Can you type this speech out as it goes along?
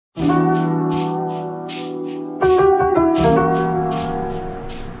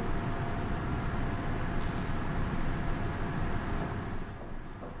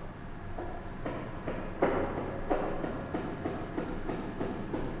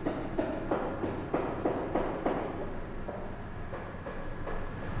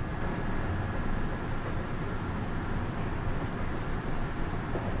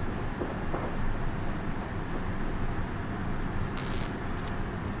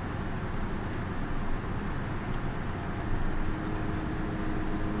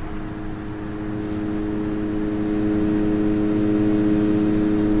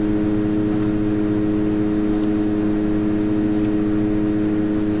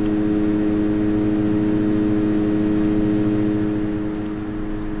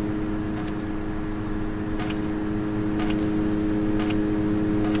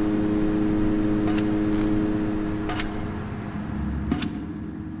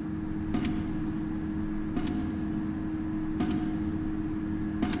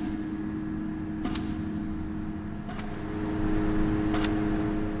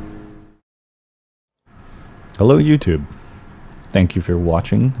Hello YouTube. Thank you for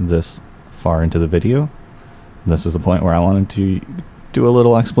watching this far into the video. This is the point where I wanted to do a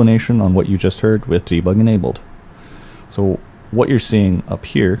little explanation on what you just heard with debug enabled. So what you're seeing up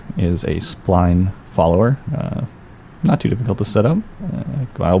here is a spline follower. Not too difficult to set up.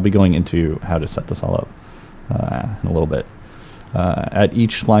 I'll be going into how to set this all up in a little bit. At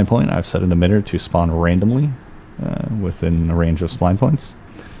each spline point I've set an emitter to spawn randomly within a range of spline points.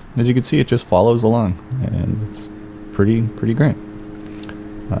 As you can see, it just follows along, and it's pretty great.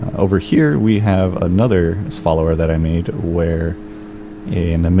 Over here we have another follower that I made where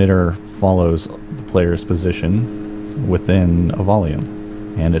an emitter follows the player's position within a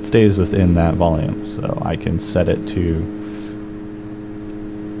volume, and it stays within that volume. So I can set it to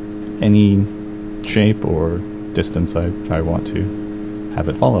any shape or distance I want to have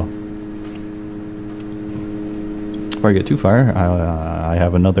it follow. Before I get too far, I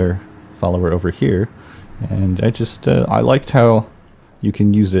have another follower over here, and I liked how you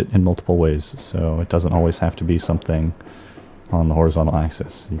can use it in multiple ways, so it doesn't always have to be something on the horizontal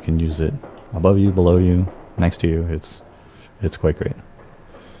axis. You can use it above you, below you, next to you. It's quite great.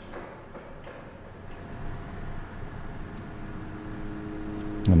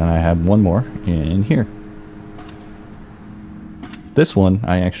 And then I have one more in here. This one,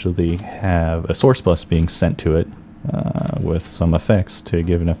 I actually have a source bus being sent to it with some effects to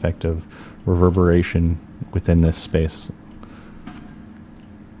give an effect of reverberation within this space.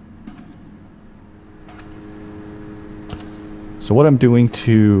 So what I'm doing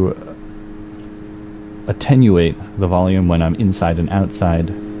to attenuate the volume when I'm inside and outside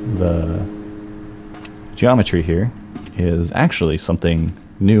the geometry here is actually something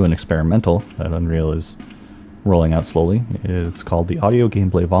new and experimental that Unreal is rolling out slowly. It's called the audio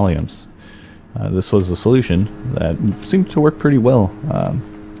gameplay volumes. This was a solution that seemed to work pretty well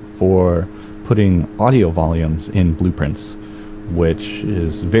for putting audio volumes in blueprints, which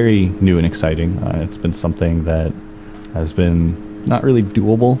is very new and exciting. It's been something that has been not really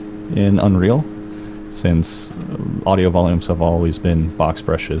doable in Unreal, since audio volumes have always been box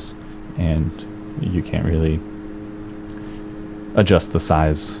brushes, and you can't really adjust the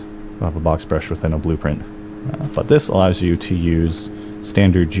size of a box brush within a blueprint. But this allows you to use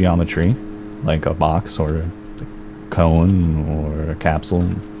standard geometry, like a box or a cone or a capsule,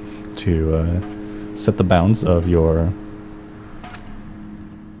 to set the bounds of your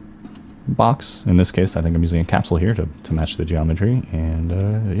box. In this case, I think I'm using a capsule here to match the geometry,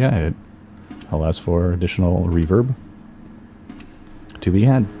 and yeah, it allows for additional reverb to be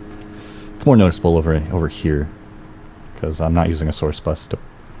had. It's more noticeable over here, because I'm not using a source bus to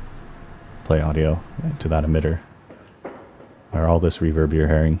play audio to that emitter, where all this reverb you're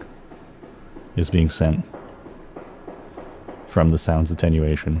hearing is being sent from the sound's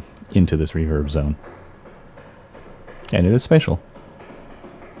attenuation into this reverb zone. And it is spatial.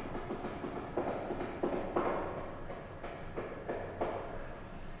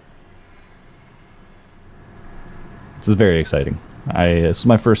 This is very exciting. This is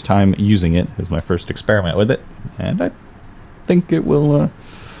my first time using it. This is my first experiment with it, and I think it will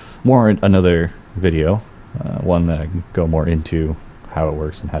warrant another video, one that I can go more into how it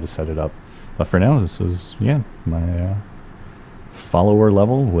works and how to set it up. But for now, this is, yeah, my follower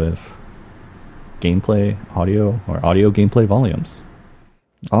level with gameplay audio, or audio gameplay volumes.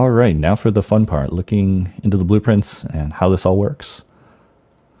 Alright, now for the fun part, looking into the blueprints and how this all works.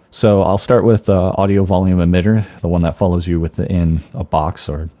 So I'll start with the audio volume emitter, the one that follows you within a box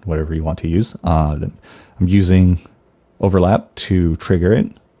or whatever you want to use. I'm using overlap to trigger it,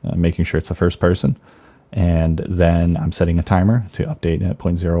 making sure it's the first person, and then I'm setting a timer to update at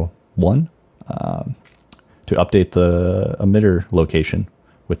 0.01 to update the emitter location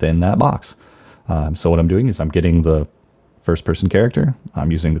within that box. So what I'm doing is I'm getting the first person character,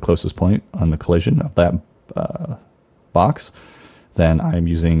 I'm using the closest point on the collision of that box, then I'm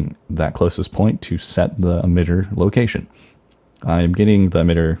using that closest point to set the emitter location. I'm getting the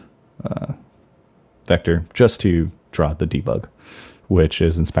emitter vector just to draw the debug, which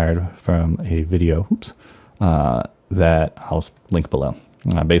is inspired from a video that I'll link below.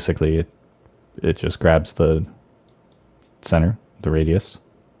 Basically, it just grabs the center, the radius,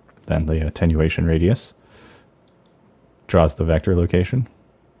 then the attenuation radius, draws the vector location,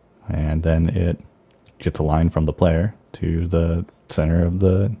 and then it gets a line from the player to the center of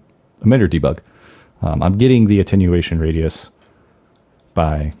the emitter debug. I'm getting the attenuation radius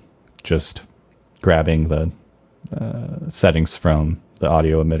by just grabbing the settings from the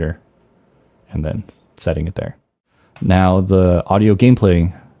audio emitter and then setting it there. Now the audio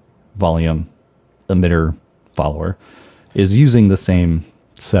gameplay volume emitter follower is using the same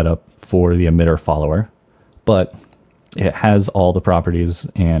setup for the emitter follower, but it has all the properties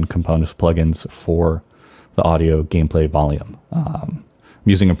and components plugins for the audio gameplay volume. I'm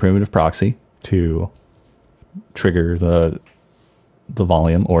using a primitive proxy to trigger the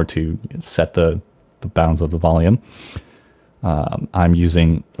volume, or to set the bounds of the volume. I'm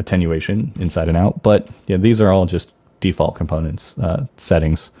using attenuation inside and out, but yeah, these are all just default components,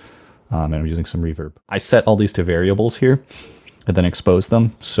 settings, and I'm using some reverb. I set all these to variables here and then expose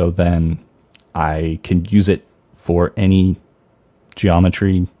them, so then I can use it for any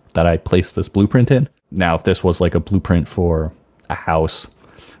geometry that I place this blueprint in. Now, if this was like a blueprint for a house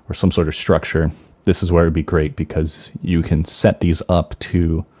or some sort of structure, this is where it'd be great, because you can set these up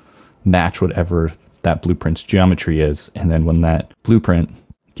to match whatever that blueprint's geometry is, and then when that blueprint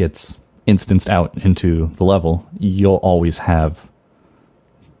gets instanced out into the level, you'll always have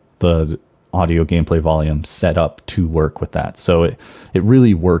the audio gameplay volume set up to work with that. So it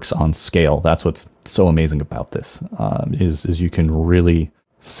really works on scale. That's what's so amazing about this, is you can really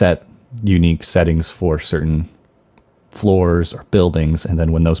set unique settings for certain floors or buildings, and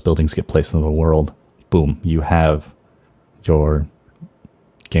then when those buildings get placed in the world, boom, you have your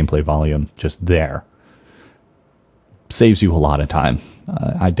gameplay volume just there. Saves you a lot of time.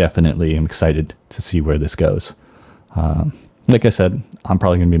 I definitely am excited to see where this goes. Like I said, I'm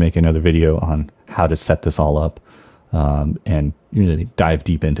probably going to be making another video on how to set this all up, and really dive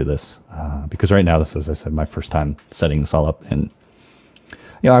deep into this, because right now this is, as I said, my first time setting this all up, and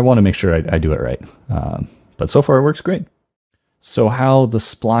I want to make sure I do it right. But so far it works great. So how the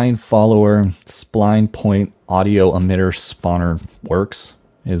spline follower, spline point audio emitter spawner works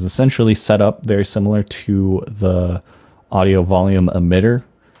is essentially set up very similar to the audio volume emitter,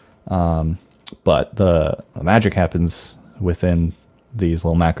 but the magic happens within these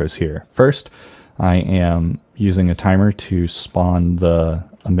little macros here. First, I am using a timer to spawn the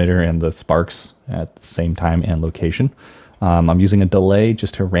emitter and the sparks at the same time and location. I'm using a delay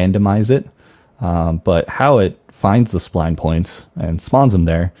just to randomize it, but how it finds the spline points and spawns them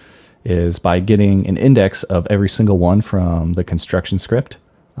there is by getting an index of every single one from the construction script,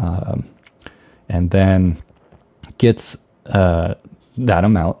 and then gets that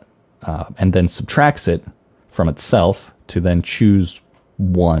amount, and then subtracts it from itself to then choose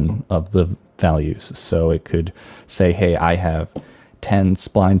one of the values. So it could say, hey, I have 10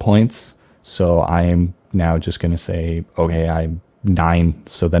 spline points, so I am now just going to say, okay, I'm 9,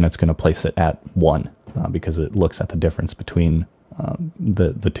 so then it's going to place it at 1, because it looks at the difference between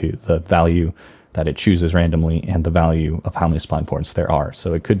the two, the value that it chooses randomly and the value of how many spline points there are.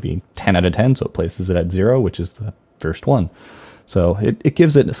 So it could be 10 out of 10, so it places it at 0, which is the first one. So it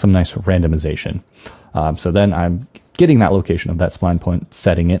gives it some nice randomization. So then I'm getting that location of that spline point,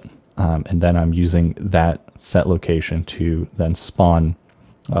 setting it, and then I'm using that set location to then spawn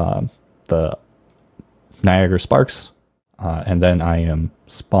the Niagara sparks, and then I am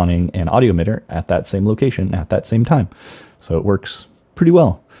spawning an audio emitter at that same location at that same time. So it works pretty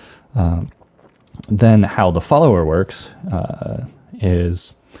well. Then how the follower works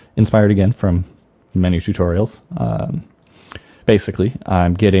is inspired again from many tutorials. Basically,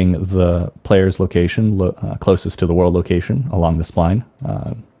 I'm getting the player's location closest to the world location along the spline,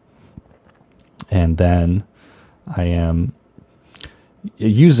 and then I am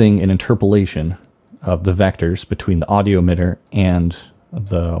using an interpolation of the vectors between the audio emitter and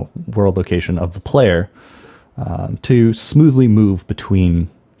the world location of the player to smoothly move between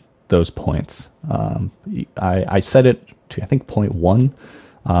those points. I set it to, I think,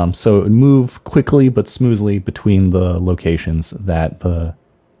 0.1, so it would move quickly but smoothly between the locations that the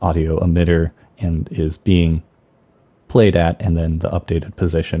audio emitter and is being played at, and then the updated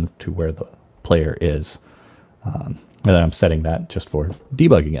position to where the player is. And then I'm setting that just for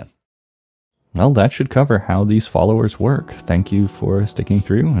debugging it. Well, that should cover how these followers work. Thank you for sticking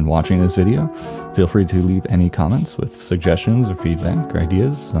through and watching this video. Feel free to leave any comments with suggestions or feedback or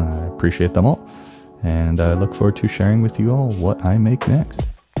ideas. I appreciate them all. And I look forward to sharing with you all what I make next.